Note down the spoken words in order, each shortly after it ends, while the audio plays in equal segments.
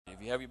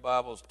If you have your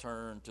Bibles,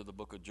 turn to the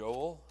book of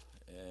Joel,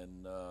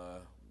 and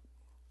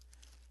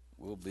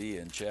we'll be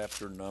in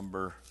chapter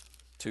number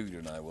 2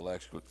 tonight. We'll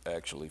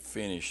actually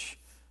finish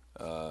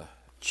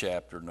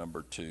chapter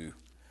number 2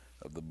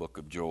 of the book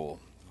of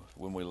Joel.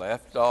 When we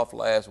left off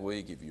last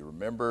week, if you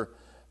remember,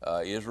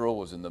 Israel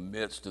was in the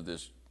midst of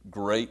this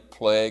great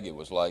plague. It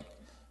was like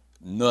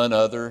none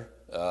other.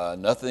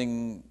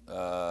 Nothing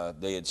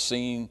they had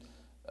seen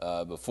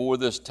before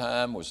this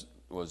time was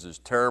as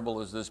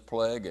terrible as this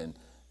plague, and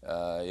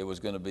it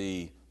was going to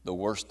be the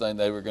worst thing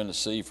they were going to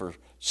see for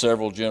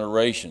several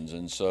generations.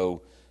 And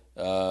so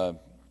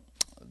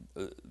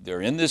they're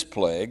in this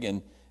plague,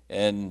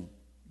 and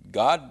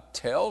God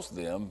tells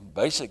them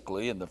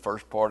basically in the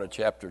first part of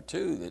chapter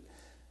 2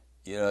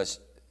 that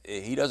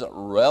He doesn't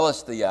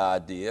relish the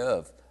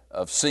idea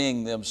of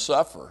seeing them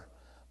suffer,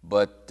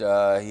 but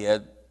He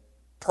had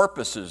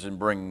purposes in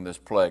bringing this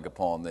plague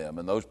upon them,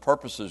 and those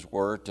purposes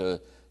were to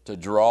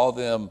draw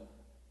them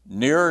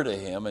nearer to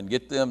Him and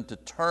get them to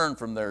turn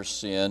from their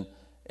sin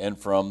and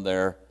from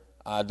their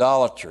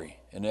idolatry.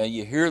 And now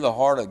you hear the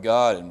heart of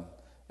God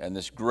and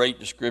this great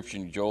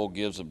description Joel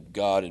gives of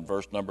God in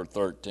verse number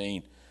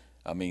 13,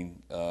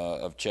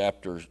 of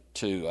chapter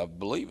 2. I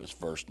believe it's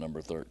verse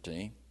number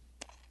 13.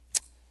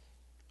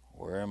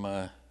 Where am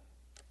I?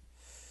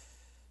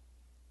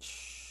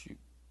 Shoot.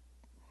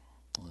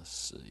 Let's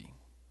see.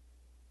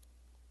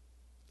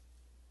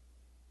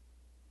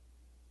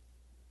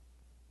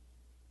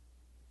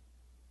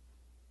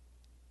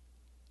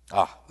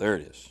 There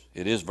it is.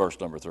 It is verse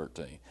number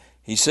 13.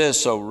 He says,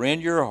 "So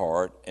rend your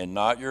heart and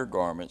not your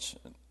garments,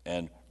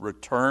 and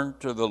return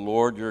to the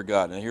Lord your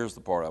God." And here's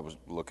the part I was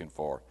looking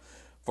for.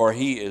 "For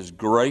He is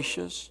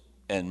gracious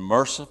and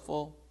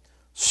merciful,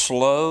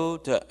 slow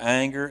to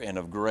anger, and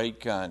of great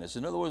kindness."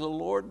 In other words, the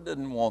Lord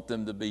didn't want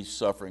them to be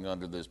suffering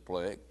under this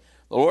plague.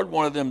 The Lord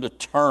wanted them to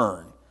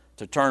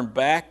turn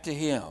back to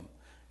Him.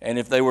 And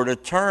if they were to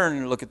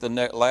turn, look at the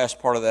last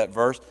part of that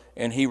verse,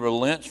 "and He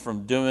relents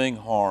from doing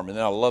harm." And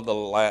then I love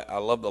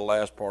the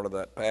last part of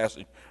that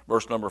passage,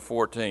 verse number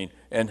 14.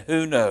 "And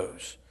who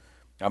knows?"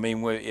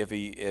 If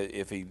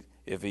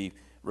he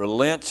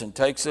relents and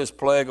takes this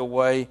plague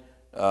away,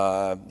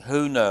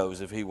 who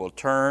knows if He will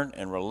turn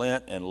and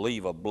relent and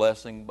leave a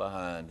blessing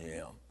behind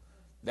Him.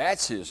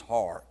 That's His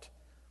heart.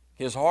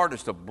 His heart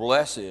is to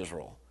bless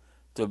Israel,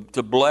 to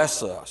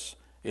bless us.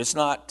 It's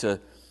not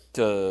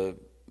to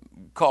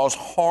cause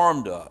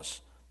harm to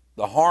us.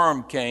 The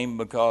harm came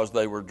because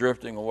they were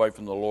drifting away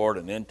from the Lord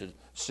and into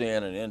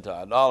sin and into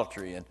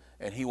idolatry,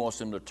 and He wants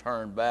them to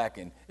turn back.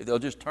 And if they'll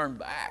just turn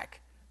back,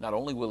 not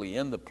only will He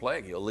end the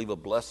plague, He'll leave a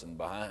blessing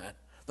behind.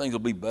 Things will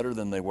be better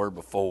than they were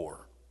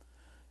before.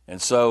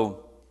 And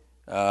so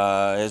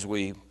as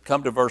we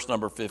come to verse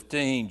number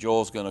 15,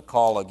 Joel's going to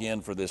call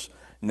again for this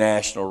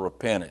national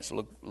repentance.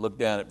 Look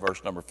down at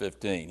verse number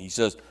 15. He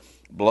says,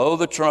 "Blow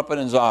the trumpet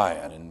in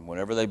Zion." And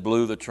whenever they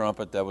blew the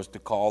trumpet, that was to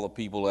call the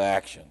people to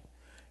action.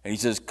 And he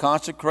says,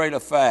 "Consecrate a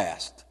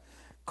fast,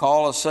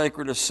 call a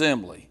sacred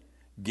assembly,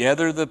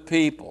 gather the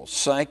people,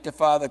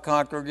 sanctify the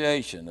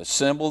congregation,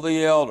 assemble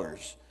the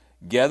elders,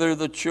 gather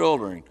the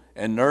children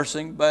and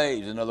nursing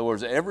babes." In other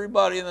words,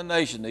 everybody in the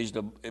nation needs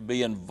to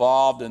be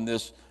involved in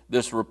this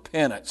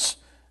repentance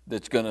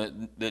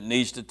that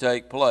needs to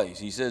take place.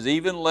 He says,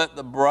 "Even let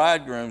the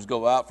bridegrooms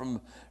go out from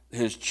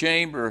his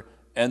chamber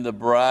and the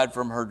bride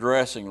from her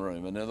dressing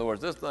room." In other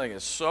words, this thing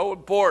is so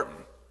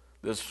important,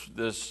 this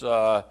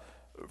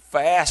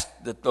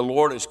fast that the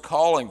Lord is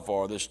calling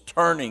for, this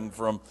turning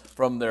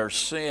from their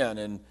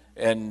sin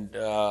and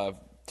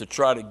to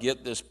try to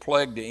get this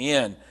plague to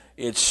end.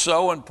 It's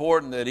so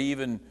important that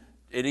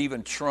it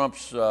even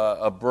trumps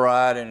a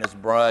bride and its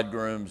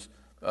bridegroom's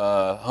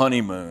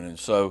honeymoon, and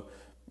so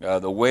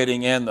the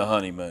wedding and the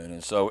honeymoon.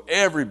 And so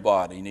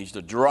everybody needs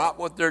to drop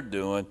what they're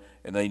doing,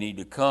 and they need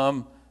to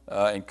come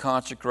and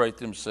consecrate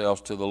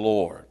themselves to the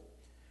Lord.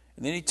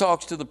 And then he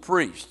talks to the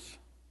priests,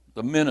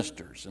 the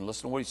ministers, and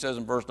listen to what he says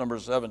in verse number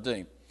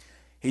 17.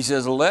 He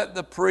says, "Let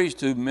the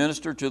priest who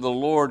minister to the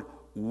Lord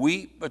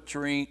weep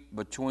between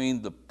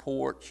the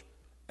porch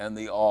and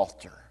the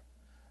altar."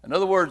 In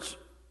other words,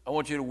 I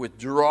want you to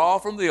withdraw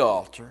from the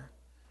altar,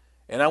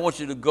 and I want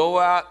you to go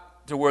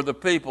out to where the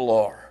people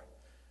are.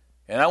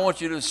 And I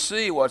want you to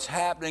see what's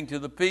happening to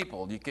the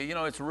people.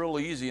 It's real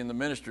easy in the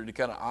ministry to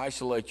kind of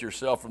isolate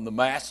yourself from the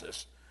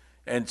masses.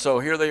 And so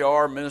here they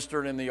are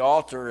ministering in the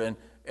altar,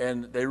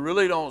 and they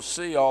really don't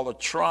see all the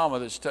trauma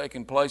that's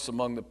taking place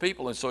among the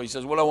people. And so he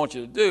says, what I want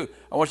you to do,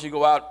 I want you to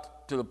go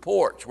out to the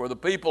porch where the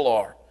people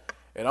are.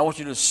 And I want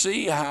you to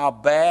see how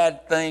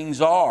bad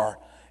things are.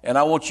 And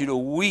I want you to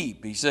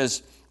weep. He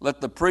says, "Let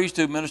the priest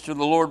who minister to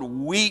the Lord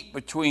weep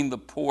between the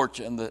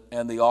porch and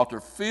the altar."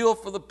 Feel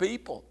for the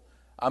people.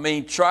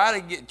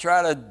 Try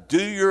to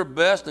do your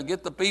best to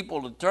get the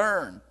people to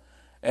turn.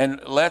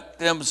 And let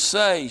them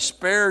say,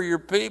 "Spare your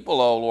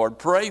people, O Lord."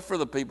 Pray for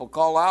the people.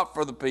 Call out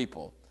for the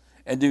people.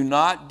 And do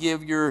not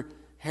give your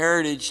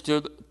heritage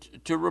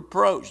to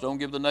reproach. Don't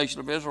give the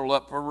nation of Israel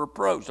up for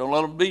reproach. Don't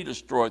let them be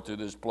destroyed through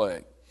this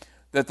plague.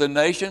 That the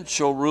nations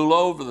shall rule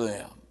over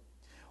them.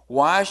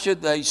 Why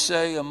should they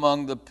say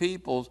among the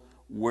peoples,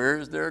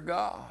 where's their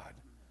God?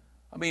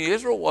 I mean,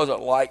 Israel wasn't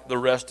like the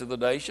rest of the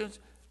nations.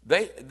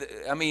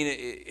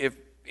 If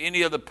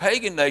any of the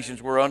pagan nations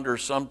were under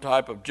some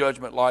type of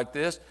judgment like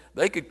this,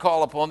 they could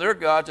call upon their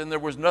gods and there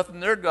was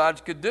nothing their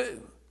gods could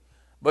do.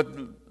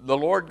 But the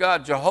Lord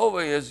God, Jehovah,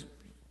 is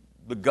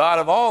the God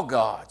of all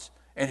gods.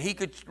 And he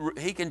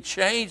can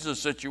change the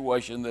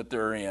situation that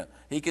they're in.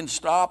 He can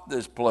stop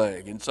this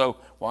plague. And so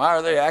why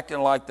are they acting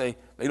like they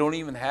don't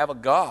even have a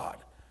God?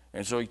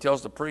 And so he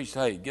tells the priest,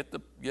 hey, get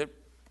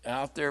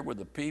out there with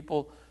the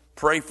people,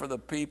 pray for the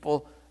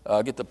people,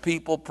 get the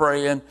people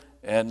praying,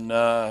 and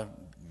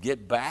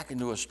get back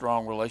into a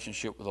strong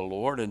relationship with the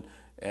Lord.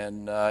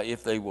 And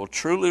if they will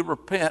truly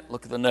repent,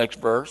 look at the next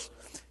verse.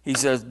 He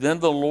says, then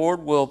the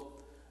Lord will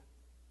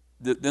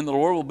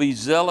be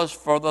zealous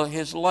for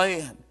his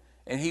land,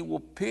 and he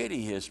will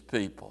pity his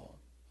people.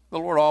 The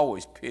Lord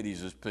always pities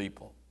his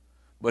people,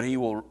 but he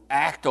will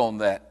act on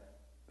that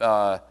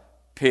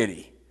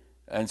pity.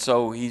 And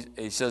so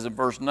he says in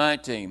verse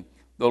 19,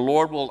 the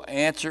Lord will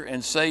answer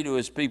and say to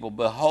his people,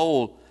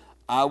 behold,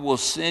 I will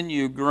send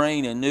you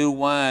grain and new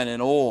wine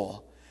and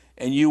oil,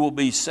 and you will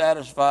be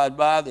satisfied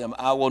by them.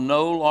 I will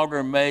no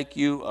longer make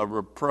you a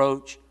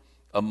reproach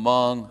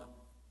among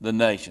the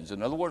nations.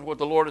 In other words, what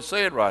the Lord is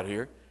saying right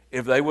here,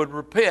 if they would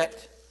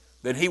repent,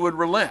 then he would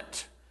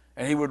relent.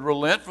 And he would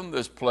relent from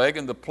this plague,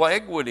 and the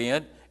plague would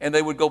end, and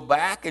they would go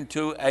back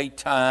into a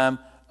time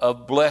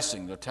of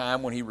blessing, the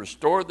time when he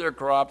restored their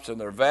crops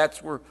and their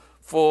vats were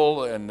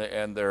full and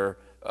their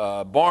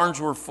barns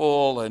were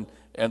full, and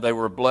they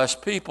were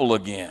blessed people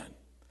again.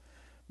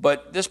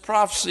 But this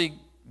prophecy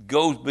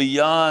goes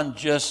beyond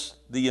just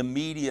the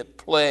immediate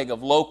plague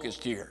of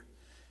locusts here.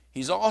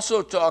 He's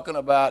also talking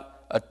about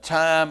a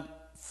time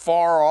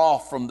far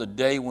off from the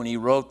day when he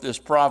wrote this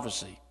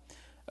prophecy,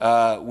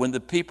 when the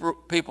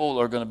people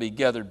are going to be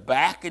gathered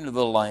back into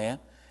the land,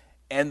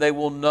 and they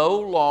will no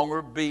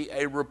longer be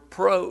a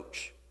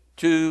reproach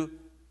to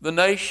the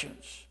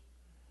nations.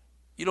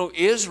 You know,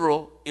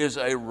 Israel is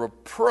a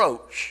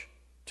reproach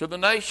to the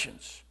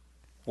nations.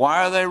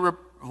 Why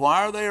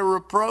are they a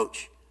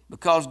reproach?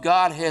 Because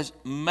God has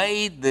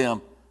made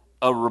them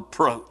a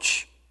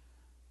reproach.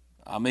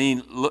 I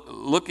mean,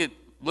 look at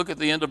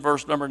the end of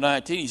verse number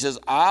 19. He says,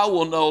 I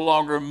will no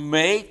longer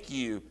make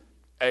you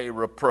a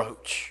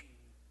reproach.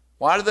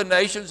 Why do the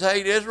nations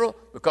hate Israel?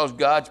 Because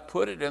God's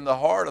put it in the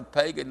heart of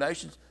pagan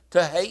nations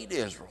to hate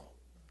Israel.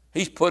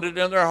 He's put it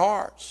in their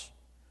hearts.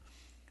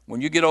 When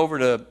we get over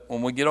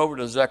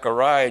to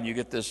Zechariah and you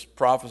get this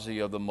prophecy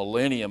of the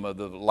millennium, of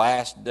the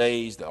last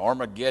days, the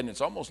Armageddon,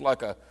 it's almost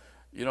like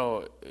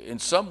in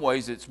some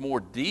ways it's more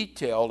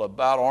detailed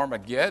about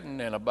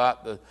Armageddon and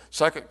about the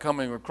second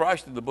coming of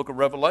Christ than the book of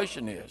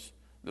Revelation is.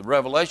 The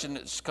Revelation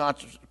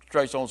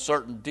concentrates on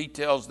certain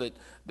details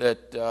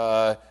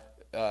that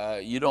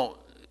you don't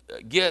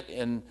get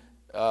in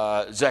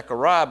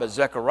Zechariah, but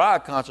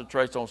Zechariah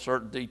concentrates on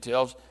certain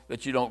details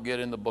that you don't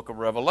get in the book of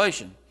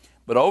Revelation.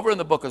 But over in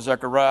the book of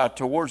Zechariah,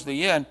 towards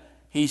the end,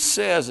 he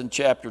says in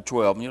chapter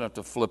 12, and you don't have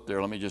to flip there,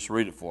 let me just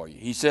read it for you.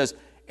 He says,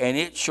 and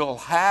it shall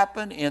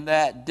happen in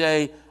that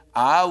day,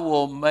 I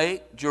will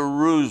make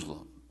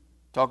Jerusalem.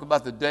 Talk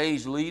about the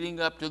days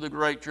leading up to the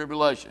Great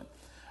Tribulation.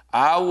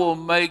 I will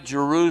make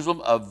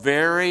Jerusalem a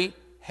very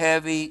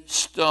heavy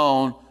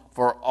stone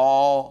for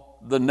all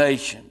the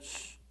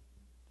nations.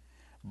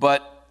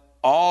 But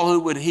all who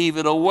would heave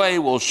it away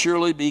will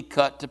surely be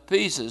cut to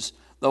pieces,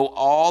 though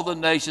all the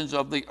nations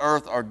of the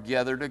earth are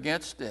gathered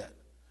against it.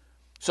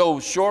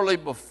 So shortly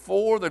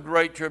before the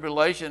Great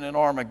Tribulation in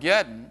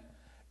Armageddon,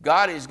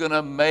 God is going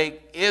to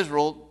make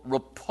Israel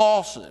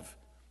repulsive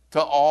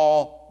to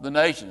all the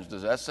nations.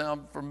 Does that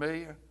sound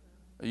familiar?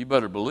 You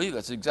better believe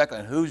that's exactly.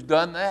 And who's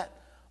done that?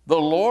 The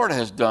Lord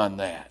has done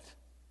that.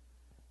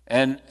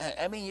 And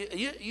I mean,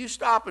 you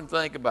stop and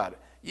think about it.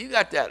 You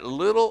got that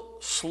little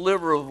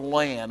sliver of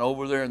land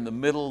over there in the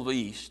Middle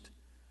East,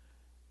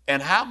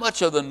 and how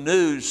much of the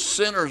news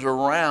centers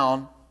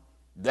around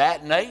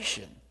that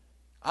nation?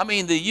 I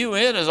mean, the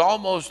UN is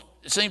almost,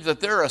 it seems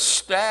that they're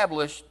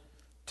established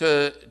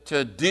to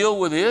deal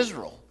with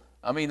Israel.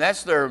 I mean,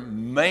 that's their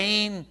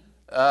main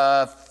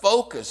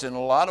focus, and a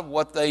lot of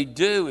what they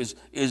do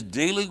is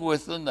dealing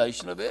with the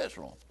nation of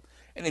Israel.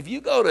 And if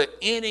you go to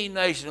any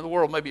nation in the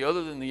world, maybe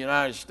other than the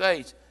United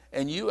States,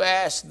 and you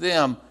ask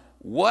them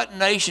what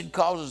nation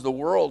causes the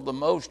world the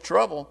most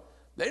trouble,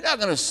 they're not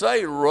going to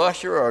say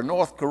Russia or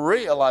North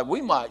Korea like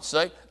we might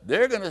say.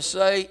 They're going to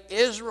say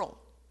Israel.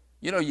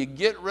 You know, you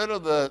get rid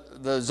of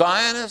the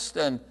Zionists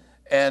and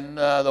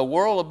the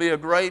world will be a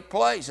great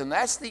place. And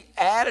that's the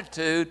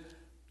attitude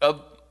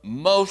of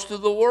most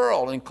of the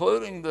world,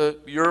 including the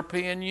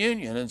European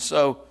Union. And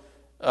so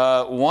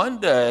one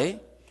day,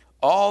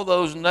 all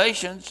those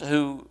nations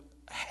who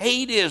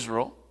hate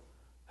Israel,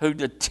 who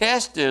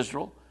detest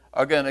Israel,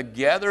 are going to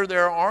gather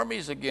their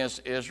armies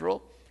against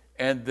Israel,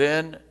 and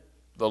then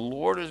the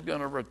Lord is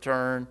going to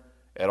return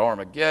at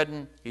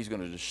Armageddon. He's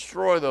going to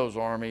destroy those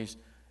armies,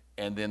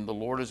 and then the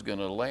Lord is going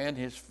to land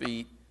his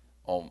feet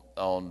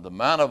on the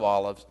Mount of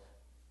Olives.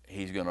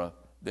 He's going to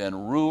then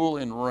rule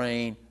and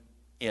reign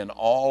in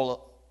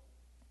all,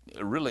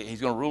 really,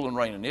 he's going to rule and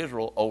reign in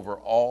Israel over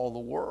all the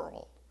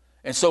world.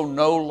 And so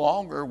no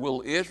longer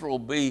will Israel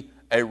be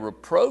a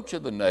reproach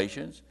of the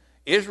nations.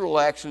 Israel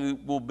actually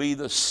will be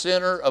the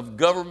center of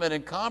government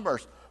and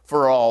commerce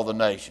for all the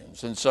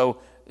nations. And so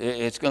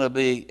it's going to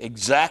be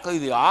exactly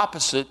the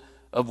opposite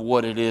of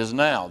what it is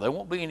now. There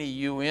won't be any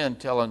UN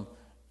telling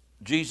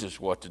Jesus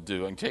what to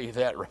do. I can tell you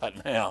that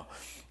right now.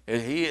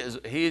 He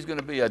is going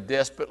to be a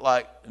despot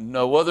like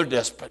no other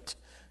despot.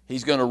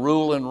 He's going to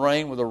rule and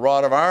reign with a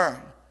rod of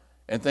iron,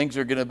 and things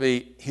are going to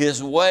be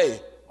his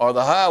way or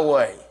the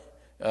highway.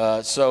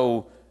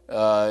 So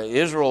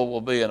Israel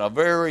will be in a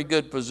very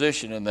good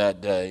position in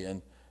that day.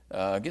 And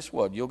guess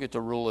what? You'll get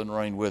to rule and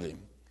reign with him.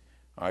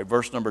 All right,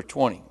 verse number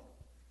 20.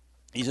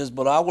 He says,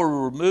 "But I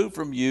will remove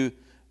from you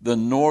the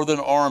northern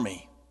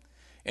army,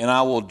 and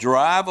I will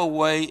drive him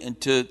away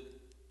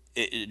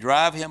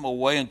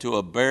into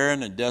a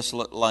barren and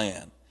desolate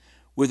land,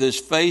 with his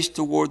face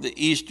toward the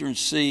eastern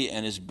sea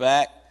and his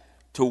back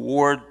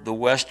toward the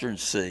western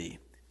sea.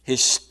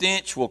 His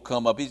stench will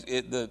come up."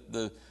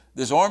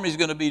 This army is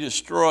going to be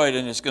destroyed,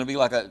 and it's going to be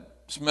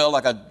smell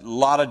like a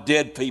lot of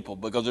dead people,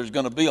 because there's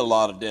going to be a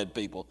lot of dead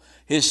people.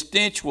 His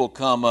stench will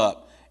come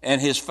up, and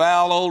his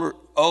foul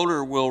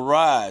odor will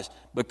rise,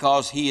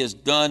 because he has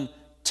done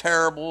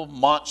terrible,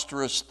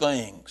 monstrous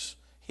things.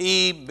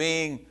 He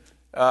being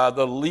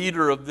the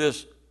leader of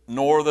this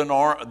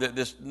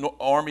this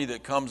army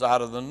that comes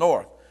out of the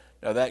north.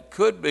 Now that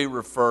could be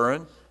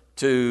referring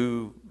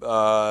to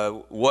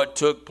what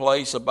took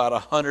place about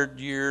 100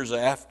 years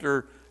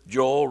after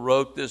Joel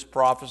wrote this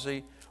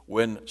prophecy,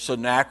 when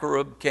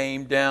Sennacherib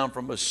came down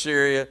from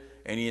Assyria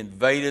and he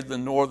invaded the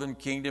northern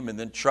kingdom and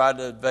then tried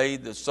to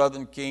invade the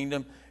southern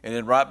kingdom. And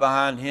then right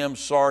behind him,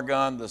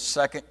 Sargon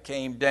II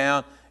came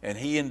down and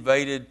he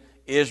invaded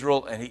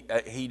Israel, and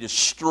he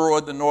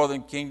destroyed the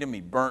northern kingdom.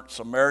 He burnt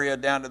Samaria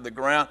down to the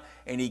ground,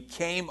 and he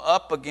came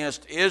up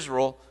against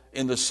Israel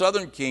in the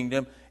southern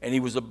kingdom, and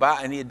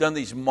he had done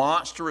these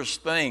monstrous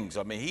things.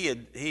 I mean,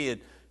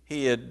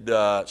 he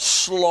had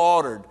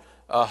slaughtered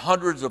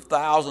hundreds of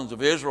thousands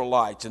of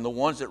Israelites, and the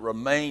ones that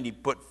remained, he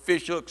put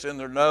fish hooks in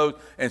their nose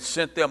and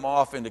sent them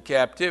off into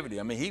captivity.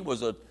 I mean, he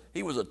was a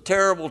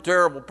terrible,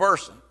 terrible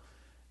person.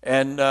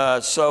 And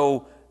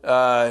so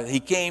he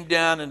came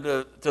down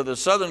to the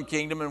southern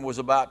kingdom and was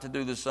about to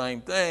do the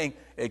same thing,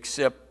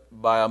 except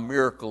by a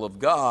miracle of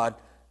God,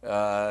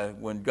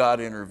 when God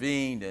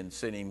intervened and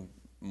sent him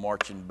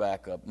marching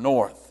back up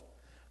north.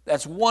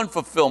 That's one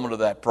fulfillment of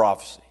that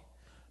prophecy.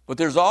 But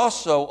there's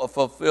also a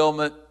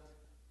fulfillment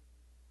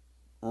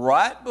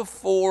right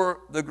before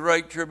the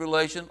Great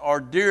Tribulation or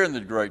during the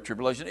Great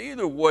Tribulation.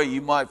 Either way,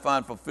 you might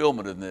find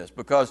fulfillment in this,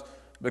 because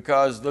the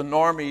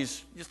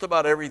normies, just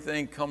about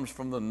everything comes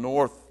from the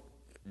north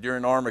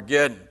during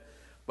Armageddon.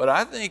 But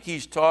I think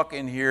he's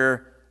talking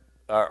here,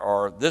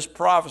 or this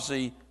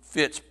prophecy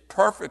fits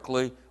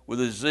perfectly with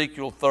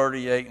Ezekiel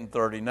 38 and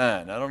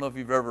 39. I don't know if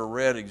you've ever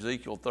read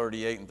Ezekiel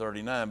 38 and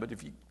 39, but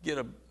if you get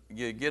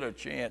a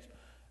chance,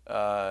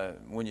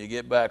 when you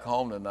get back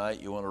home tonight,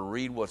 you want to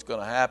read what's going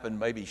to happen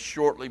maybe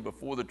shortly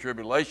before the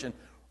tribulation.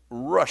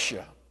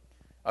 Russia,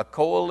 a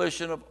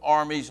coalition of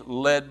armies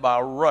led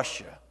by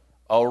Russia,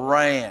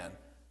 Iran,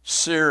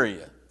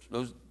 Syria.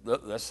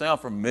 That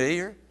sound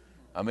familiar?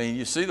 I mean,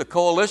 you see the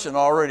coalition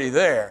already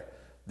there.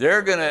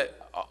 They're going to,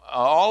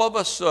 all of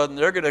a sudden,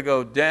 they're going to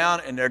go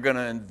down and they're going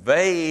to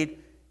invade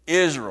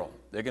Israel.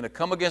 They're going to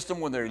come against them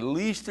when they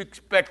least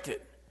expect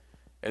it.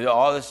 And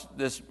all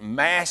this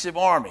massive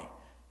army.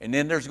 And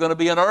then there's going to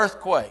be an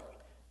earthquake.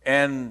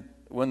 And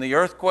when the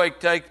earthquake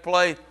takes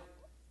place,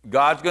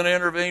 God's going to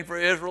intervene for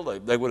Israel.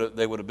 They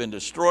would have been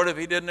destroyed if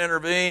he didn't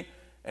intervene.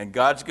 And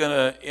God's going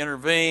to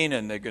intervene,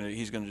 and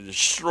he's going to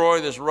destroy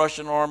this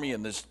Russian army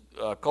and this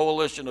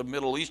coalition of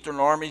Middle Eastern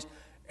armies.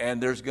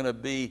 And it's going to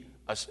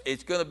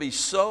be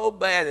so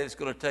bad that it's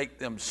going to take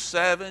them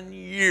 7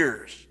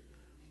 years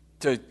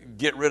to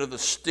get rid of the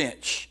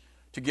stench,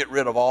 to get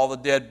rid of all the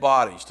dead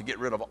bodies, to get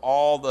rid of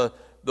all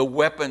the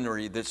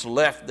weaponry that's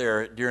left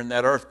there during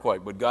that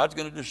earthquake. But God's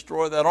going to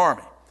destroy that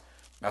army.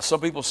 Now,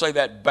 some people say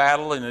that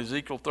battle in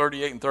Ezekiel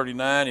 38 and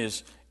 39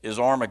 is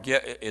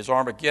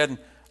Armageddon.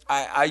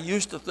 I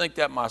used to think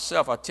that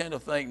myself. I tend to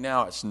think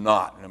now it's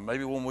not. And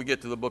maybe when we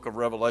get to the book of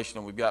Revelation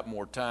and we've got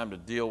more time to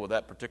deal with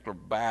that particular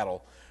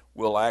battle,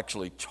 we'll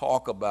actually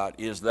talk about,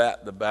 is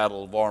that the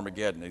battle of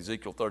Armageddon,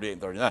 Ezekiel 38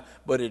 and 39.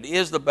 But it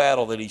is the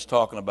battle that he's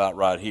talking about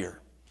right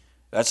here.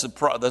 That's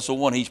the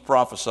one he's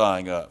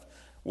prophesying of.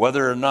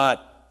 Whether or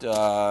not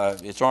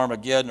it's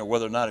Armageddon or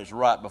whether or not it's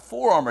right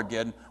before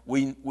Armageddon,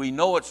 we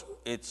know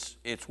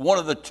it's one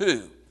of the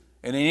two.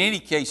 And in any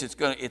case,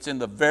 it's in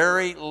the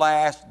very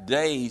last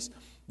days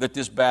that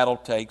this battle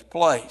takes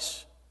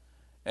place.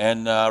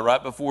 And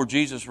right before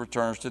Jesus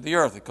returns to the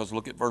earth, because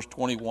look at verse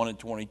 21 and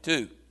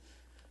 22.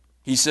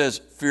 He says,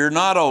 "Fear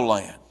not, O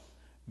land,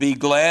 be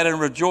glad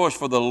and rejoice,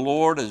 for the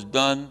Lord has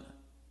done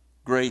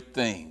great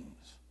things."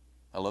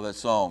 I love that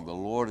song, "The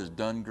Lord has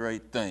done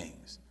great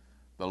things.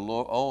 The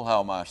Lord, oh,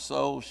 how my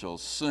soul shall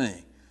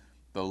sing.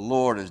 The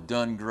Lord has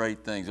done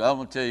great things. I'm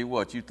going to tell you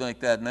what, you think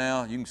that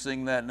now? You can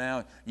sing that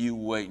now? You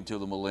wait until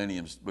the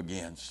millennium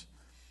begins.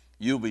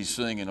 You'll be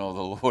singing, oh,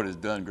 the Lord has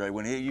done great.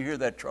 When you hear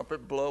that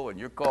trumpet blow and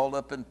you're called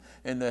up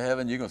into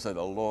heaven, you're going to say,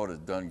 the Lord has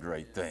done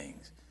great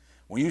things.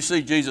 When you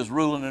see Jesus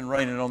ruling and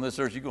reigning on this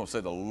earth, you're going to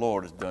say, the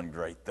Lord has done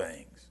great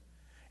things.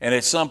 And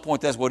at some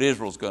point, that's what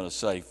Israel's going to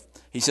say.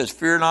 He says,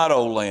 fear not,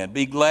 O land.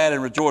 Be glad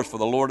and rejoice, for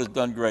the Lord has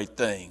done great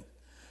things.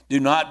 Do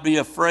not be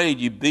afraid,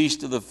 you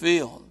beasts of the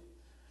field.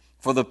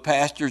 For the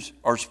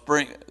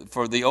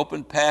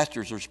open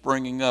pastures are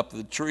springing up.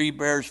 The tree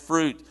bears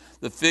fruit.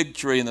 The fig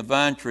tree and the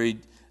vine tree,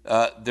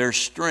 their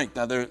strength.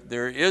 Now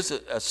there is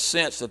a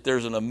sense that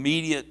there's an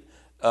immediate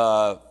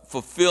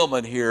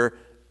fulfillment here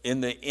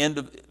in the end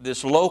of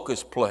this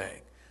locust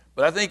plague.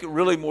 But I think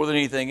really more than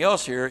anything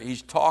else here,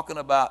 he's talking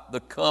about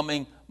the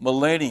coming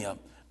millennium.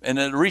 And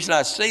the reason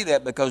I say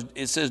that, because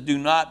it says, do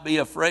not be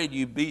afraid,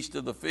 you beasts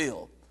of the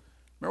field.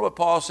 Remember what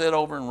Paul said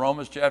over in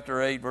Romans chapter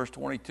 8, verse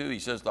 22? He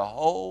says, the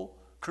whole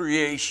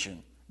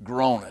creation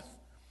groaneth,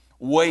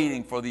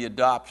 waiting for the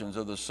adoptions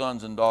of the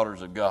sons and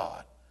daughters of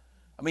God.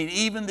 I mean,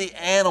 even the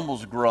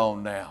animals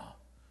groan now.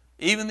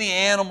 Even the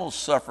animals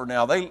suffer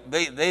now.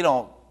 They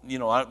don't,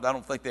 I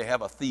don't think they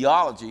have a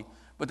theology,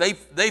 but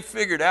they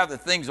figured out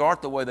that things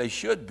aren't the way they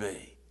should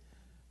be.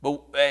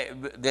 But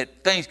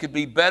that things could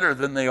be better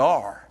than they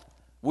are.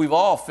 We've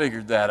all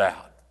figured that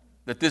out,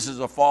 that this is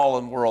a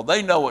fallen world.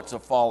 They know it's a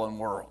fallen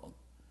world.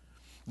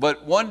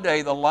 But one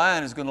day the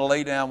lion is going to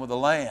lay down with the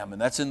lamb,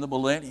 and that's in the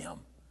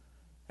millennium.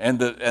 And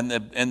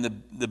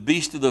the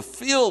beast of the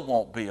field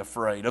won't be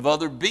afraid of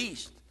other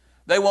beasts.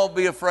 They won't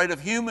be afraid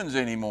of humans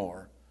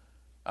anymore.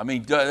 I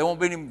mean, there won't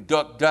be any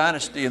Duck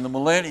Dynasty in the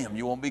millennium.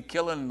 You won't be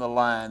killing the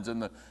lions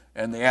and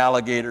the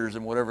alligators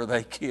and whatever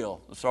they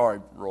kill. Sorry,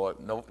 Roy,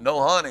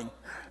 no hunting.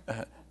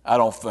 I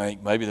don't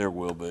think. Maybe there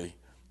will be.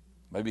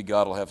 Maybe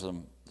God will have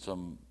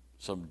some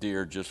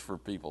deer just for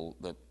people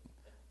that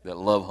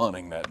love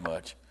hunting that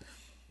much.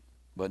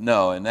 But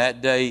no, in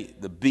that day,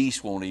 the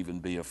beast won't even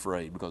be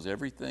afraid, because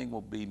everything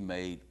will be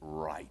made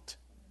right.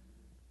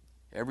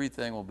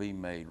 Everything will be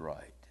made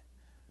right.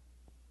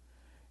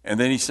 And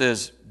then he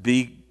says,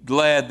 be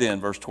glad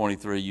then, verse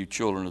 23, you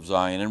children of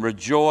Zion, and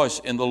rejoice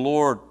in the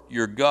Lord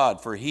your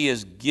God, for he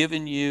has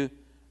given you.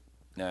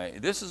 Now,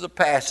 this is a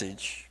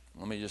passage.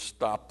 Let me just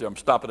stop there. I'm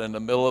stopping in the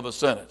middle of a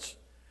sentence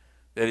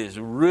that is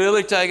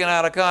really taken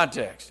out of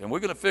context. And we're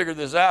going to figure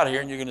this out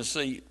here, and you're going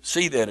to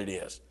see that it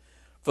is.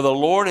 For the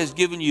Lord has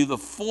given you the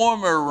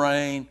former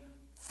rain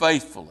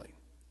faithfully.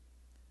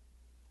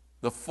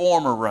 The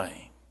former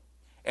rain.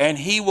 And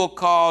he will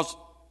cause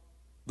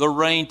the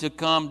rain to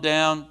come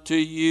down to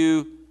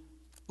you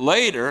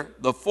later,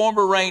 the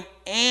former rain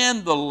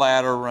and the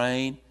latter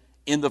rain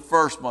in the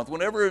first month.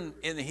 Whenever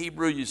in the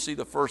Hebrew you see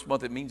the first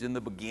month, it means in the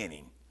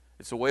beginning.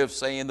 It's a way of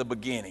saying the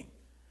beginning.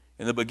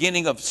 In the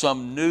beginning of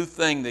some new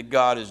thing that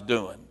God is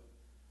doing.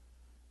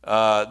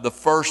 The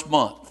first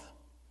month.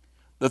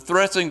 The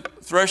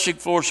threshing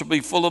floor shall be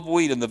full of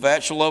wheat, and the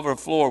vat shall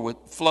overflow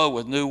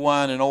with new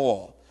wine and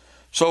oil.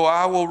 So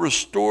I will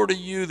restore to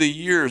you the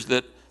years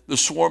that the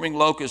swarming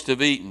locusts have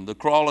eaten, the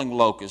crawling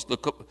locust, the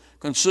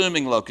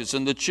consuming locust,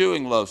 and the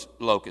chewing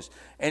locust.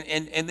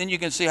 And then you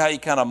can see how he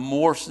kind of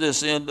morphs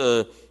this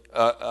into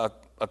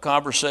a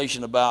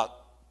conversation about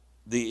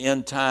the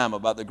end time,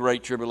 about the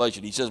great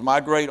tribulation. He says, my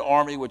great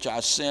army which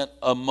I sent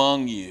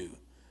among you,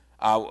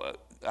 I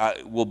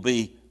will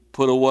be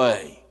put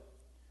away.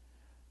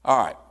 All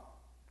right.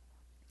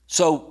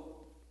 So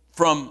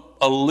from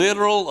a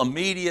literal,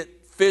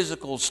 immediate,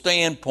 physical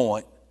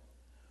standpoint,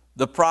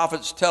 the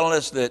prophet's telling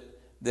us that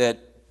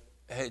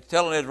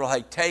telling Israel,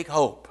 hey, take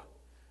hope.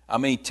 I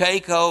mean,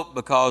 take hope,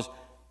 because,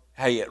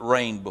 hey, it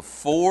rained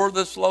before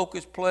this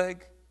locust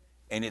plague,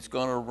 and it's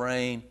going to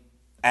rain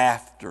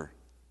after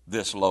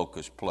this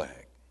locust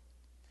plague.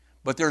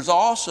 But there's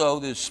also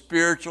this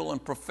spiritual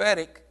and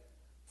prophetic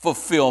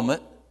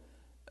fulfillment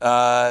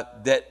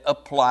that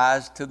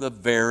applies to the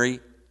very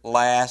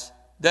last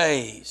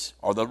days,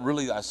 or the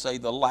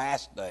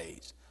last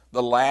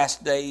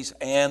days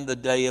and the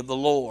day of the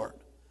Lord.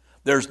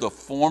 There's the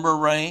former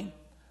rain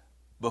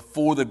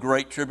before the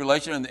great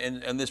tribulation,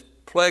 and this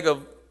plague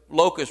of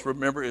locusts,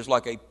 remember, is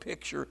like a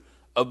picture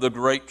of the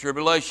great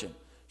tribulation.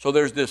 So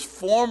there's this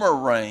former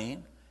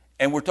rain,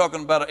 and we're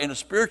talking about it in a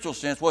spiritual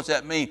sense. What's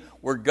that mean?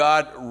 Where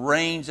God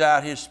rains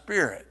out his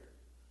Spirit.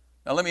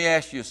 Now let me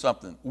ask you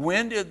something.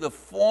 When did the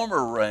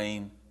former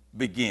rain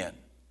begin?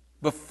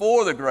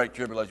 Before the Great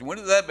Tribulation. When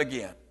did that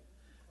begin?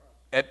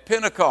 At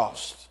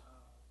Pentecost.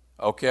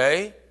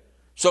 Okay?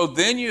 So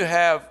then you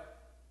have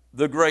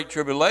the Great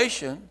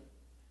Tribulation,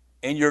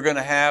 and you're going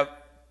to have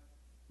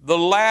the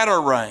latter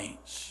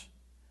rains.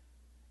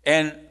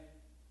 And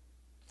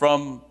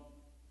from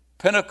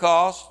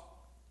Pentecost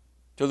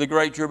to the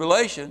Great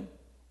Tribulation,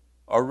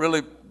 or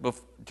really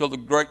till the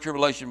Great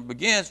Tribulation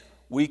begins,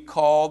 we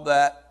call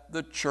that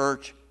the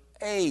church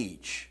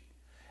age.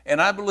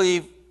 And I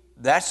believe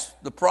that's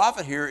the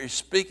prophet here is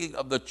speaking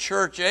of the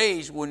church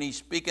age when he's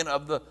speaking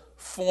of the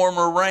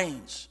former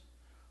rains.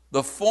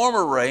 The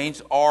former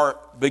rains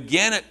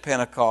begin at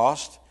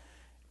Pentecost,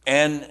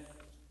 and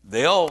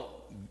they'll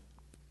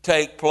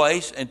take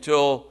place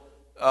until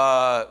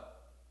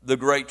the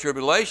Great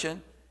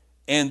Tribulation,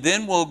 and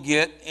then we'll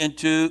get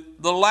into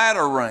the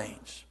latter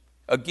rains.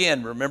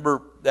 Again,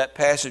 remember that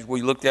passage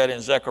we looked at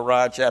in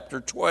Zechariah chapter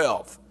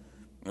 12.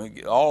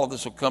 All of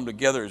this will come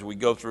together as we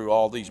go through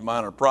all these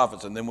minor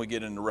prophets, and then we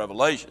get into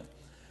Revelation.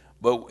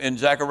 But in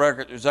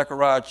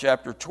Zechariah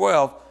chapter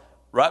 12,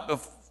 right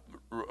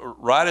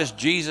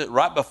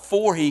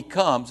before he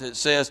comes, it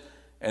says,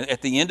 and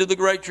at the end of the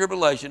Great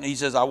Tribulation, he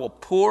says, I will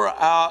pour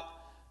out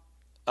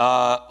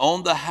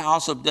on the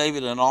house of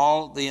David and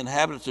all the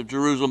inhabitants of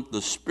Jerusalem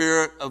the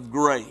spirit of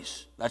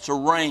grace. That's a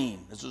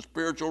rain. It's a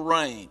spiritual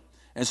rain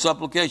and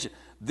supplication.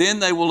 Then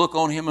they will look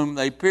on him whom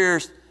they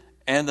pierced,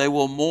 and they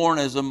will mourn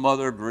as a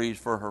mother grieves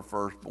for her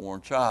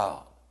firstborn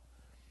child.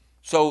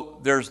 So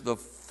there's the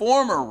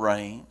former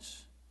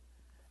rains,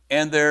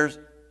 and there's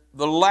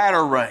the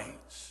latter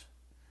rains.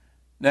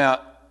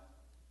 Now,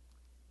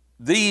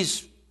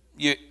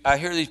 I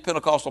hear these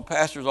Pentecostal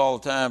pastors all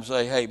the time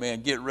say, hey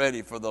man, get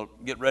ready for the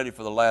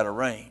latter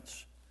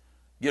rains.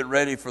 Get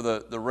ready for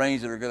the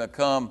rains that are going to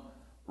come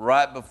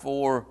right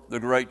before the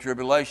Great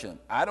Tribulation.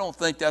 I don't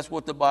think that's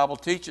what the Bible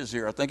teaches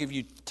here. I think if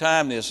you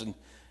time this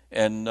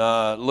and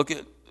look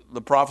at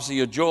the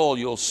prophecy of Joel,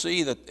 you'll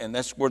see that, and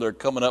that's where they're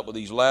coming up with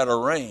these latter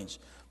rains,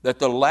 that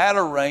the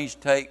latter rains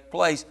take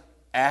place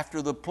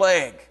after the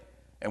plague.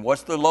 And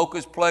what's the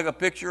locust plague a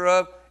picture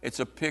of? It's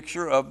a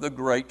picture of the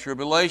Great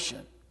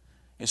Tribulation.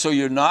 And so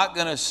you're not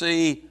going to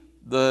see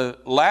the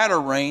latter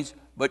rains,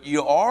 but we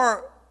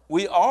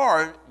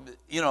are,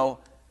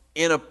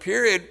 in a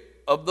period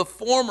of the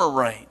former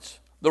rains,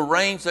 the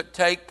rains that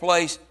take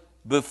place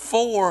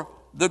before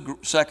the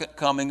second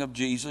coming of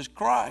Jesus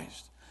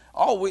Christ.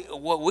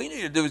 What we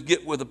need to do is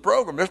get with the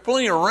program. There's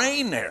plenty of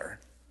rain there.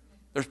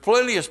 There's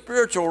plenty of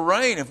spiritual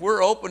rain. If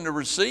we're open to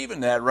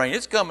receiving that rain,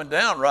 it's coming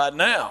down right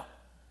now.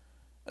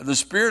 The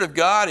Spirit of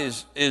God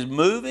is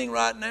moving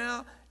right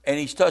now, and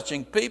He's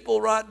touching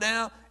people right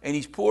now, and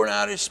He's pouring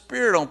out His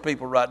Spirit on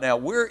people right now.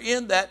 We're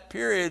in that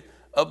period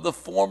of the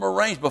former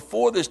rains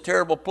before this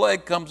terrible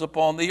plague comes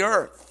upon the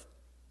earth.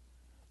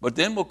 But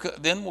then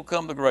will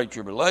come the Great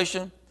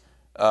Tribulation,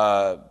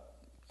 and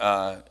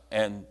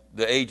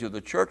the age of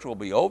the church will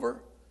be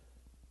over,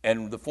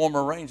 and the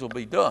former rains will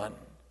be done.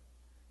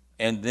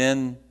 And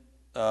then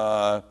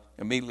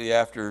immediately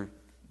after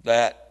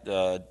that,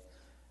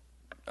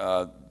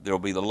 there will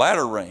be the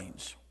latter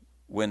rains.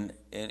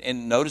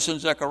 And notice in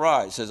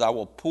Zechariah, it says, I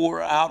will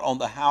pour out on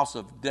the house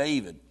of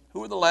David.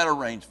 Who are the latter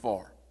rains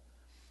for?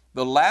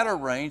 The latter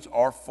rains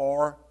are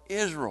for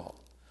Israel.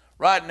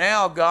 Right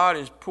now, God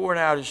is pouring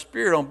out His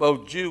Spirit on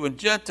both Jew and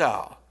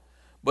Gentile.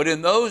 But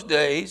in those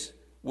days,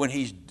 when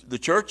the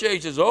church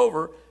age is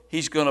over,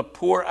 He's going to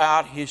pour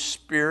out His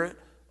Spirit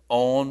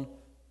on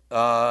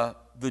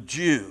the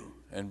Jew.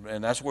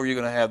 And that's where you're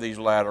going to have these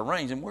latter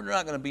rains. And we're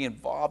not going to be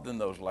involved in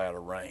those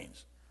latter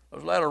rains.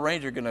 Those latter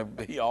rains are going to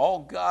be all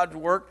God's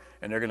work,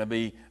 and they're going to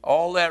be,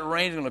 all that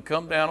rain is going to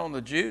come down on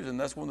the Jews, and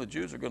that's when the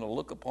Jews are going to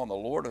look upon the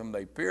Lord whom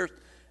they pierced,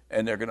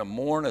 and they're going to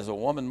mourn as a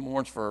woman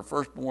mourns for her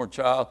firstborn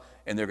child,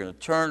 and they're going to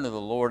turn to the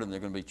Lord, and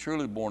they're going to be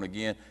truly born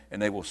again, and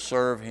they will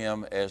serve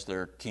Him as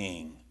their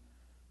King.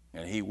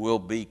 And He will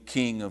be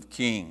King of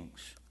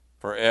kings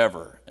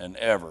forever and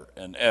ever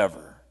and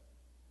ever.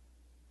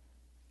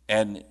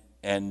 And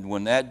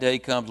when that day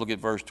comes, look at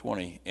verse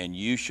 20, and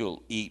you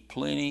shall eat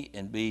plenty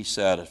and be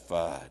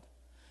satisfied,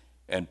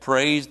 and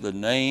praise the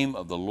name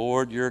of the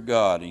Lord your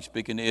God. And He's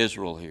speaking to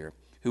Israel here,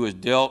 who has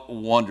dealt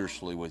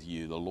wondrously with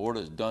you. The Lord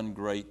has done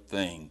great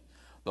things.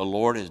 The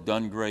Lord has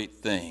done great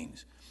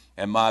things.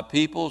 And my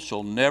people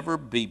shall never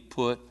be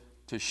put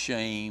to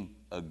shame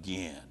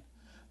again.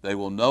 They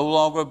will no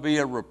longer be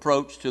a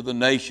reproach to the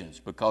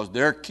nations, because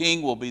their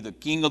king will be the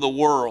king of the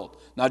world,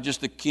 not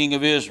just the king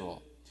of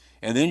Israel.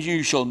 And then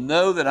you shall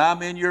know that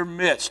I'm in your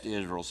midst,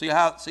 Israel. See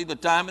the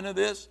timing of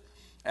this?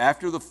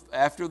 After the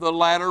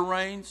latter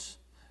rains,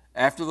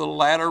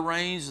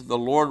 the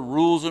Lord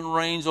rules and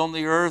reigns on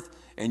the earth,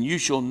 and you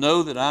shall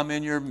know that I'm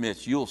in your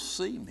midst. You'll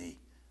see me.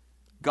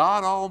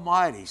 God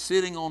Almighty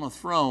sitting on a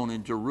throne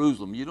in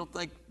Jerusalem. You don't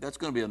think that's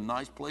going to be a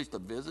nice place to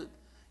visit?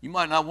 You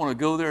might not want to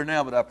go there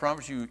now, but I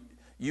promise you,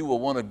 you will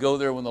want to go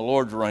there when the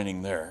Lord's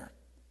reigning there.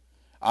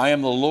 I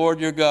am the Lord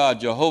your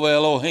God, Jehovah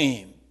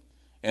Elohim.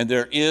 And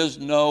there is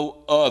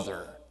no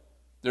other.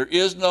 There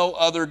is no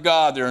other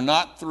God. There are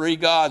not three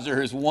gods.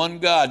 There is one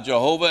God,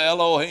 Jehovah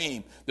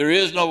Elohim. There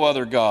is no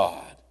other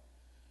God.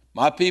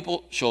 My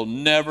people shall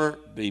never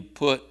be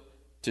put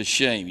to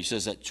shame. He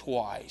says that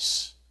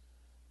twice.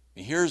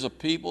 And here's a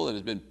people that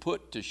has been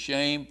put to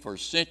shame for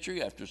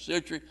century after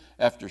century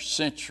after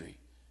century.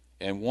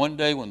 And one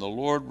day when the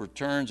Lord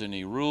returns and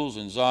He rules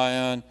in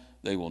Zion,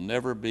 they will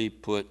never be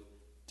put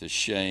to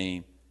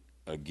shame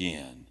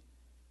again,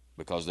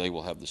 because they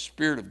will have the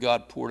Spirit of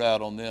God poured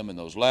out on them in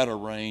those latter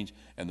rains,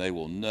 and they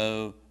will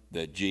know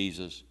that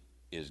Jesus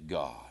is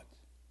God.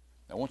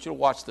 I want you to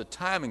watch the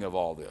timing of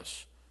all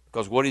this,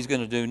 because what He's going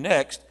to do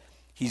next,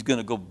 He's going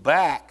to go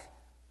back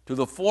to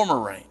the former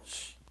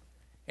rains.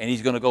 And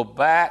he's going to go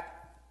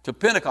back to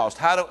Pentecost.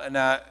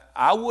 Now,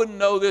 I wouldn't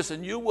know this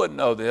and you wouldn't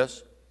know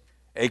this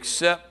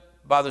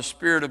except by the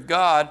Spirit of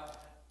God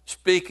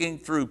speaking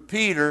through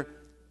Peter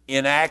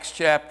in Acts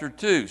chapter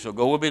 2. So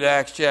go with me to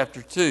Acts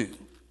chapter 2.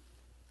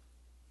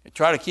 And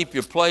try to keep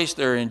your place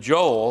there in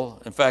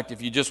Joel. In fact,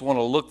 if you just want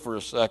to look for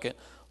a second,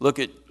 look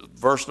at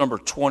verse number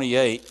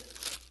 28.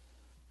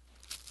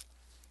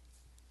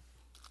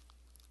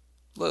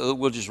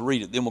 We'll just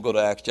read it, then we'll go to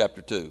Acts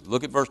chapter 2.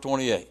 Look at verse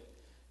 28.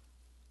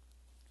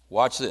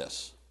 Watch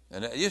this.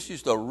 And this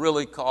used to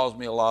really cause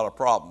me a lot of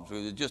problems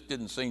because it just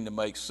didn't seem to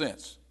make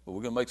sense. But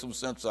we're going to make some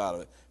sense out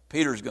of it.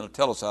 Peter's going to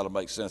tell us how to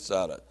make sense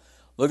out of it.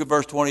 Look at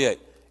verse 28.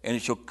 And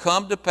it shall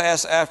come to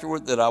pass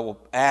afterward that I will,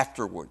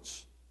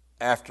 afterwards.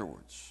 After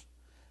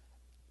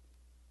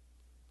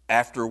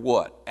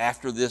what?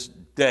 After this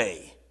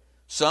day.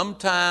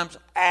 Sometimes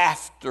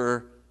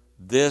after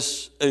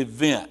this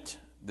event,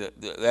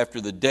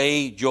 after the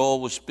day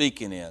Joel was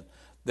speaking in,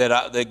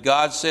 that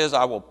God says,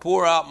 I will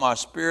pour out my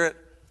Spirit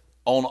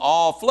on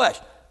all flesh.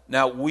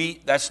 Now,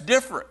 that's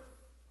different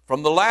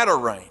from the latter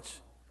rains.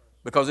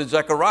 Because in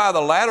Zechariah,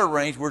 the latter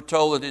rains, we're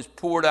told that it's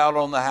poured out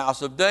on the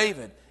house of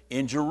David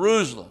in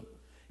Jerusalem.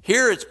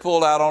 Here it's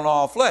poured out on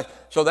all flesh.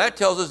 So that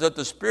tells us that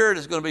the Spirit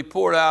is going to be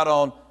poured out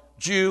on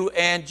Jew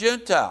and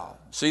Gentile.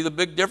 See the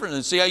big difference?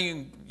 And see how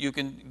you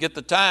can get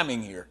the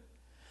timing here.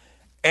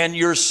 And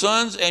your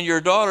sons and your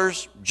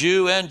daughters,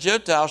 Jew and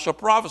Gentile, shall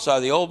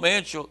prophesy.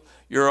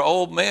 Your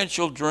old man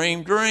shall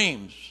dream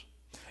dreams.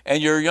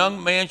 And your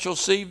young man shall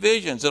see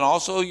visions. And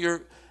also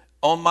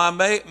on my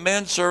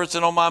men servants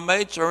and on my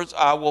maid servants,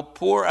 I will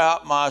pour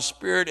out my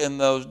Spirit in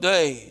those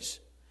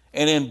days.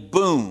 And then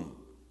boom,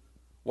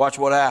 watch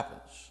what happens.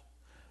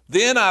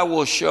 Then I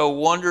will show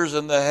wonders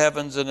in the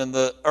heavens and in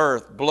the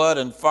earth, blood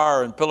and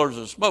fire and pillars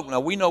of smoke. Now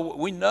we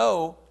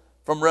know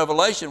from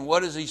Revelation,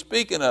 what is he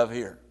speaking of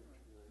here?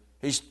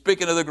 He's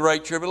speaking of the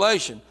Great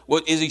Tribulation.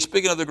 Well, is he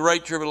speaking of the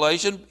Great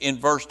Tribulation in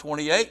verse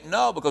 28?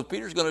 No, because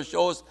Peter's going to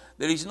show us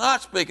that he's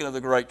not speaking of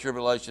the Great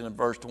Tribulation in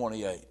verse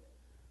 28.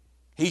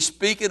 He's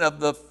speaking of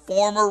the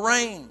former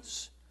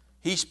rains.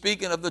 He's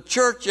speaking of the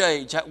church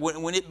age,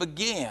 when it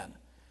began.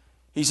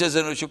 He says,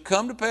 and it shall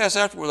come to pass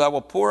afterwards, I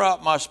will pour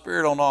out my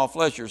Spirit on all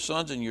flesh. Your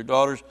sons and your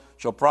daughters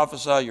shall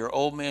prophesy. Your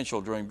old man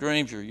shall dream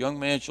dreams. Your young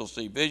man shall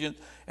see visions.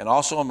 And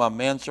also on my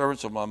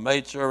manservants and my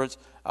maidservants,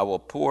 I will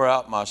pour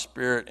out my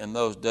Spirit in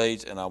those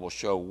days, and I will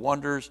show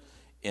wonders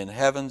in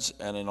heavens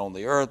and on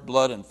the earth,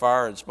 blood and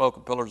fire and smoke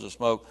and pillars of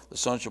smoke. The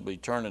sun shall be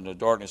turned into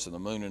darkness and the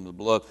moon into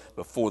blood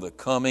before the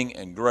coming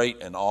and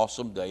great and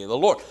awesome day of the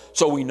Lord.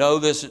 So we know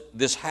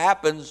this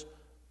happens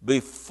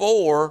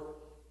before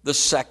the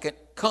second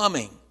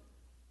coming.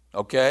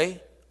 Okay?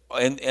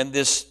 And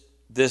this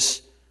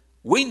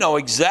we know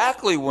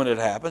exactly when it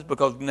happens,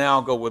 because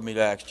now go with me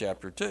to Acts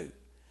chapter 2.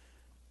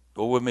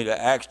 Go with me to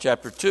Acts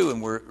chapter 2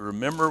 and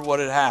remember what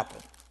had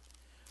happened.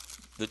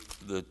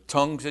 The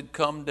tongues had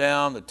come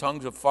down, the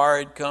tongues of fire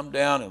had come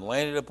down and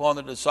landed upon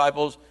the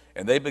disciples,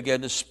 and they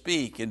began to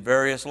speak in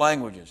various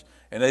languages.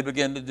 And they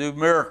began to do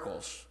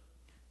miracles.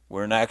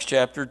 We're in Acts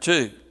chapter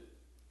 2.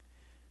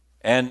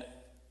 And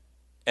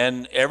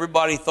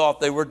everybody thought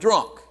they were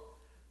drunk.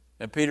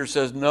 And Peter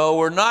says, no,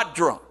 we're not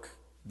drunk.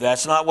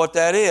 That's not what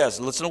that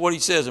is. Listen to what he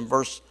says in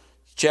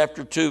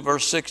chapter 2,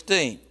 verse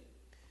 16.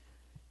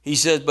 He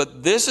says,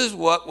 but this is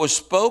what was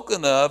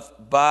spoken of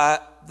by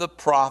the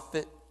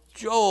prophet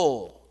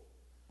Joel.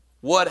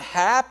 What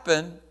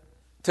happened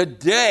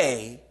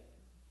today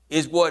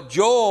is what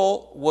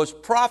Joel was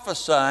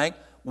prophesying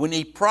when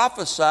he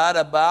prophesied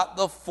about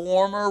the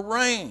former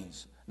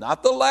rains.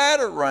 Not the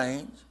latter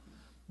rains,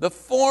 the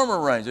former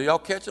rains. Are y'all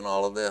catching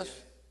all of this?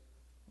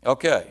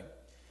 Okay.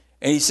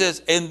 And he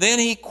says, and then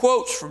he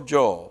quotes from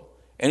Joel.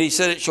 And he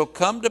said, it shall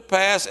come to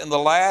pass in the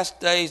last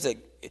days that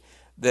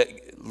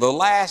the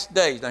last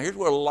days. Now here's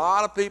where a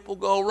lot of people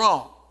go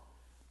wrong.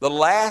 The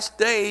last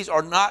days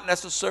are not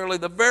necessarily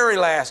the very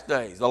last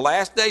days. The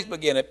last days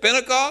begin at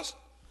Pentecost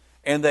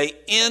and they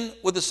end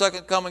with the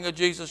second coming of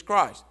Jesus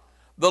Christ.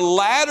 The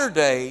latter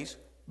days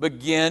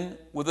begin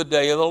with the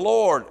day of the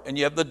Lord, and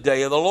you have the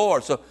day of the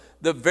Lord. So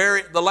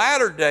the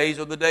latter days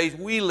are the days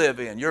we live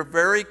in. You're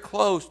very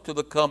close to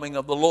the coming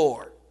of the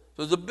Lord.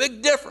 So there's a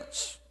big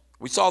difference.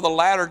 We saw the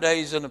latter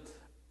days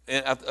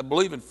I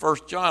believe in 1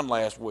 John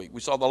last week.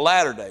 We saw the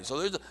latter days.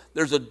 So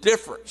there's a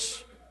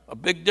difference, a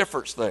big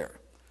difference there.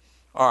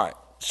 All right.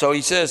 So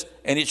he says,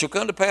 and it shall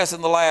come to pass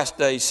in the last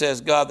days,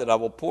 says God, that I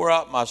will pour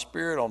out my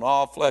Spirit on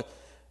all flesh.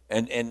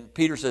 And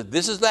Peter says,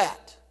 this is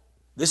that.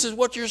 This is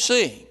what you're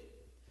seeing.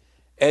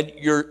 And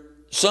your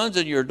sons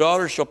and your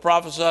daughters shall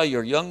prophesy.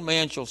 Your young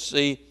man shall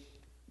see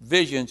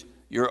visions.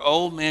 Your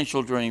old man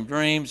shall dream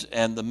dreams.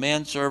 And the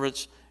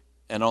manservants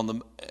and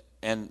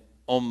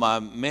on my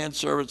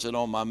manservants and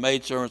on my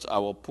maidservants I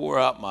will pour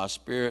out my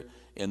Spirit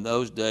in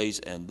those days,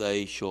 and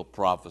they shall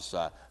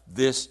prophesy.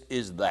 This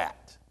is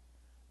that.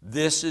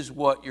 This is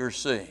what you're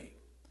seeing.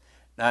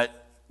 Now,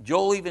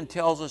 Joel even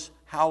tells us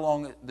how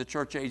long the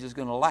church age is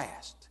going to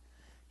last.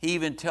 He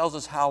even tells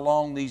us how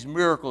long these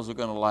miracles are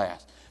going to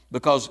last.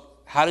 Because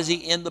how does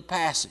he end the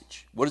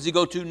passage? What does he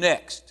go to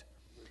next?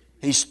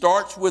 He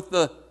starts with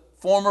the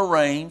former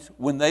rains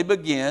when they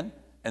begin,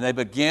 and they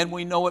begin,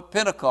 we know, at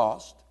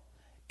Pentecost.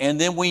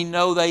 And then we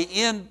know they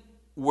end.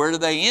 Where do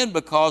they end?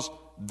 Because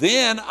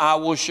then I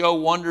will show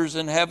wonders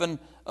in heaven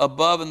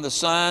above and the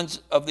signs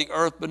of the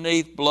earth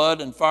beneath,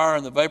 blood and fire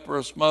and the vapor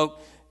of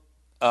smoke.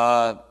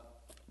 The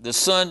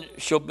sun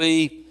shall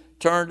be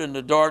turned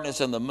into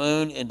darkness and the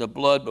moon into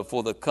blood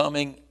before the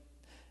coming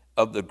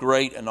of the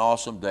great and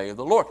awesome day of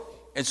the Lord.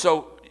 And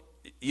so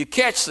you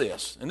catch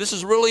this, and this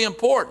is really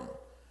important,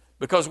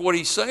 because what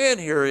he's saying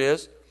here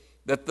is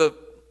that the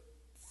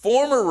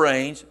former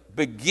rains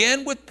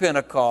begin with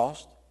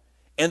Pentecost,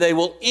 and they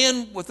will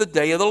end with the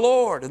day of the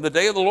Lord. And the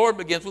day of the Lord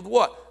begins with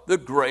what? The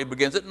grave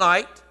begins at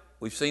night.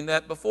 We've seen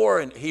that before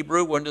in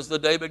Hebrew. When does the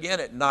day begin?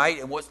 At night.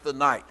 And what's the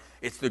night?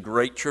 It's the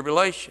Great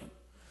Tribulation.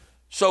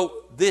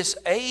 So this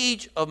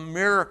age of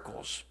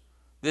miracles,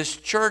 this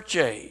church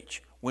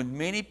age, when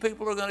many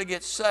people are going to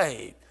get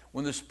saved,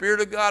 when the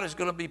Spirit of God is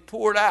going to be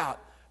poured out,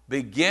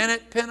 began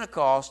at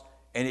Pentecost,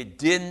 and it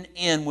didn't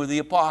end with the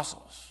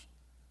apostles.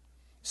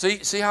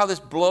 See how this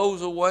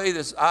blows away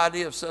this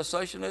idea of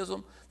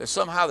cessationism, that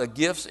somehow the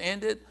gifts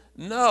ended?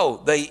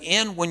 No, they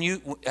end when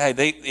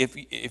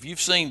if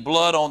you've seen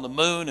blood on the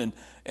moon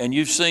and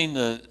you've seen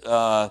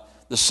the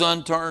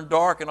sun turn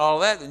dark and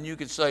all that, then you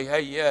could say,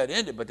 hey, yeah, it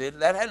ended. But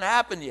that hadn't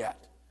happened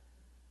yet.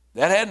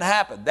 That hadn't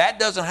happened. That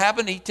doesn't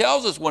happen. He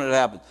tells us when it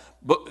happens.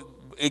 But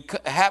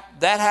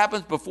that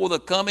happens before the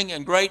coming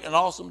and great and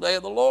awesome day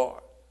of the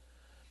Lord.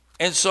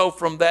 And so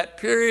from that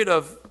period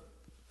of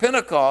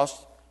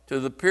Pentecost to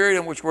the period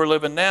in which we're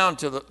living now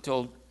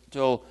until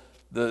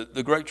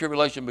the Great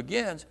Tribulation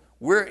begins,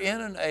 we're in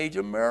an age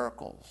of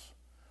miracles.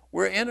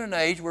 We're in an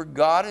age where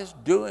God is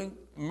doing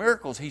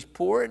miracles. He's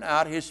pouring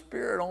out His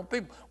Spirit on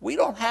people. We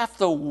don't have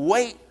to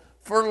wait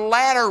for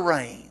latter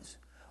rains.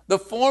 The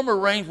former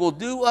rains will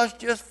do us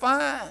just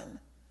fine.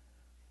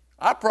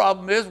 Our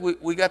problem is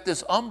we got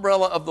this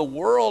umbrella of the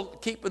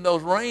world keeping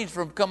those rains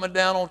from coming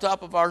down on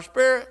top of our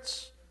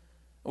spirits.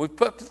 We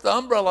put the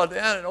umbrella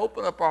down and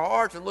open up our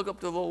hearts and look up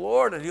to the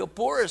Lord, and He'll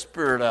pour His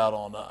Spirit out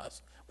on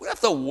us. We don't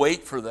have to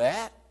wait for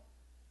that.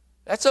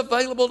 That's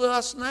available to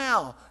us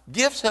now.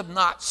 Gifts have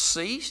not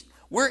ceased.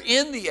 We're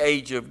in the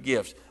age of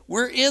gifts.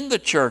 We're in the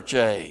church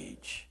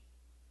age.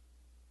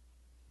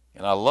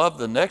 And I love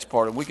the next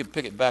part, and we can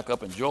pick it back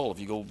up in Joel. If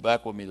you go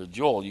back with me to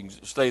Joel, you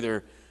can stay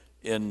there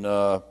in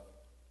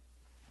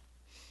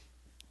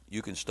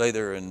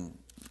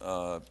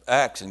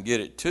Acts and get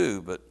it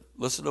too. But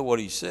listen to what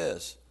he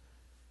says.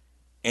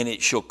 And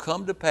it shall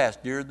come to pass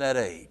during that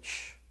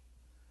age,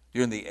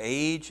 during the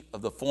age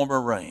of the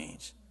former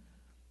rains,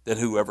 that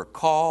whoever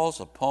calls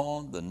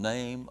upon the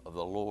name of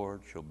the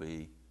Lord shall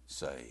be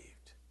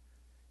saved.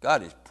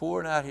 God is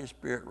pouring out His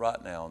Spirit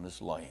right now on this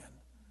land.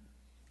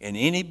 And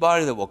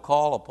anybody that will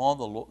call upon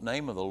the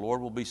name of the Lord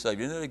will be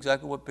saved. Isn't that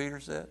exactly what Peter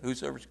said?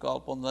 Whosoever shall call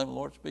upon the name of the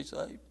Lord shall be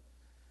saved.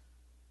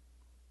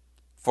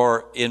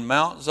 For in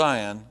Mount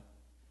Zion,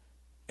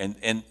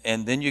 and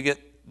then you get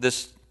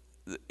this,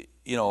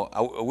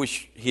 I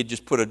wish he had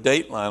just put a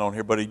date line on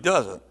here, but he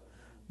doesn't.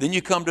 Then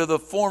you come to the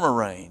former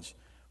rains.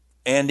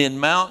 And in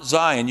Mount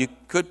Zion, you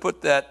could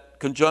put that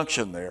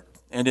conjunction there.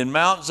 And in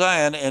Mount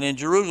Zion and in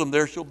Jerusalem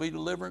there shall be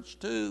deliverance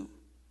too.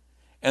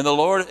 And the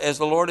Lord, as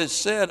the Lord has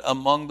said,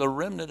 among the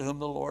remnant whom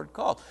the Lord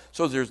called.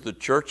 So there's the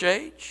church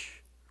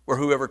age, where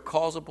whoever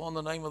calls upon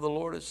the name of the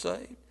Lord is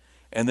saved.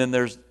 And then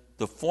there's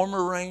the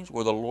former rains,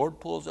 where the Lord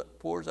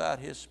pours out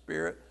His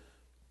Spirit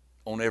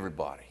on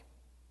everybody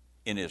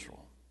in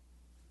Israel.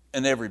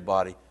 And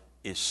everybody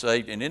is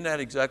saved. And isn't that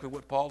exactly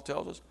what Paul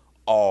tells us?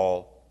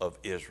 All of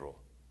Israel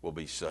will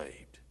be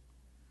saved.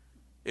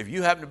 If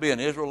you happen to be an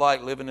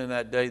Israelite living in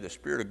that day, the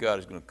Spirit of God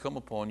is going to come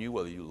upon you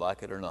whether you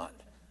like it or not.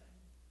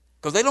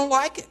 Because they don't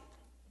like it.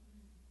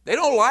 They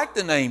don't like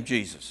the name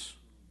Jesus.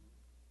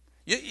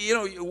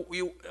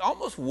 You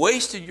almost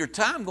wasted your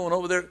time going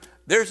over there.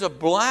 There's a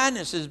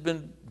blindness has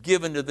been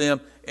given to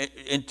them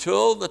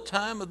until the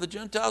time of the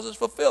Gentiles is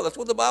fulfilled. That's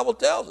what the Bible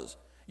tells us.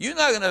 You're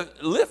not going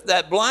to lift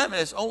that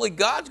blindness. Only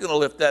God's going to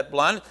lift that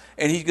blindness.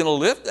 And He's going to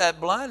lift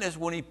that blindness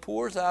when He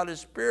pours out His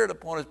Spirit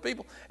upon His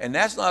people. And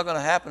that's not going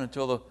to happen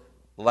until the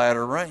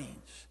latter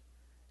rains.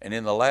 And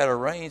in the latter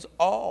rains,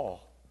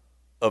 all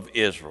of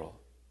Israel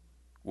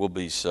will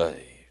be saved.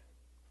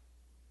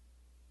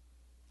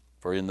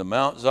 For in the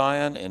Mount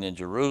Zion and in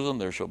Jerusalem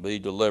there shall be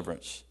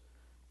deliverance,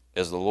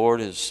 as the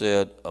Lord has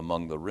said,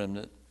 among the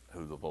remnant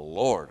who the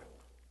Lord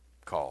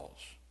calls.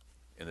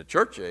 In the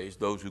church age,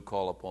 those who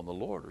call upon the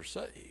Lord are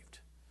saved.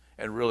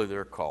 And really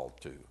they're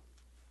called to.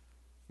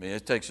 I mean,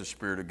 it takes the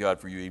Spirit of God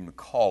for you even to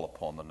call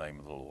upon the name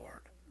of the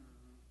Lord.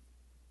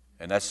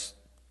 And that's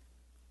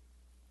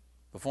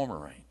the former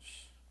rains.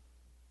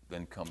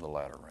 Then come the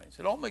latter rains.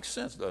 It all makes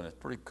sense, doesn't it? It's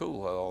pretty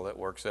cool how all that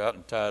works out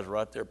and ties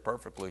right there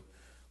perfectly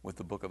with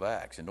the book of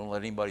Acts. And don't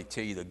let anybody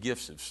tell you the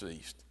gifts have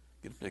ceased.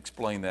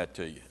 Explain that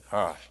to you.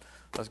 All right,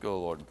 let's go to the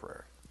Lord in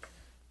prayer.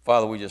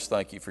 Father, we just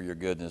thank You for Your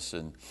goodness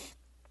and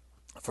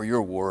for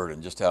Your word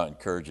and just how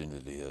encouraging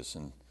it is.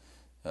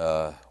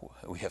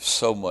 We have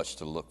so much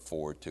to look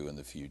forward to in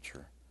the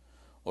future,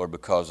 Lord,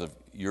 because of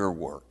your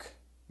work,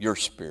 your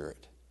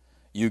Spirit.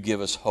 You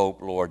give us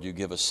hope, Lord. You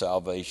give us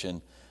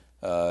salvation.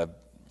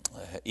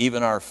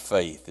 Even our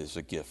faith is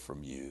a gift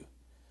from you.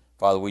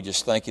 Father, we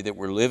just thank you that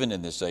we're living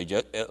in this age.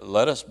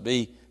 Let us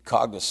be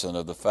cognizant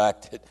of the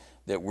fact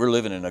that we're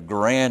living in a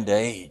grand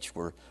age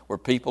where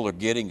people are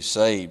getting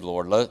saved,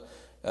 Lord.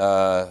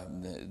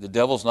 The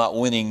devil's not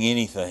winning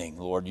anything,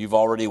 Lord. You've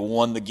already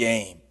won the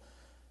game.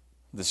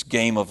 This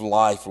game of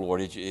life,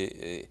 Lord,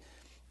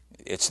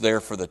 it's there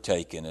for the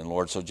taking. And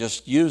Lord, so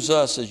just use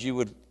us as you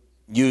would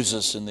use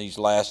us in these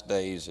last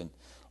days. And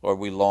Lord,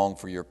 we long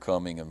for your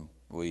coming, and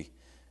we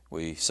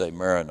say,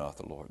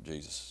 Maranatha, Lord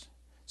Jesus.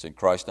 It's in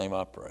Christ's name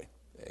I pray.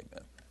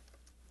 Amen.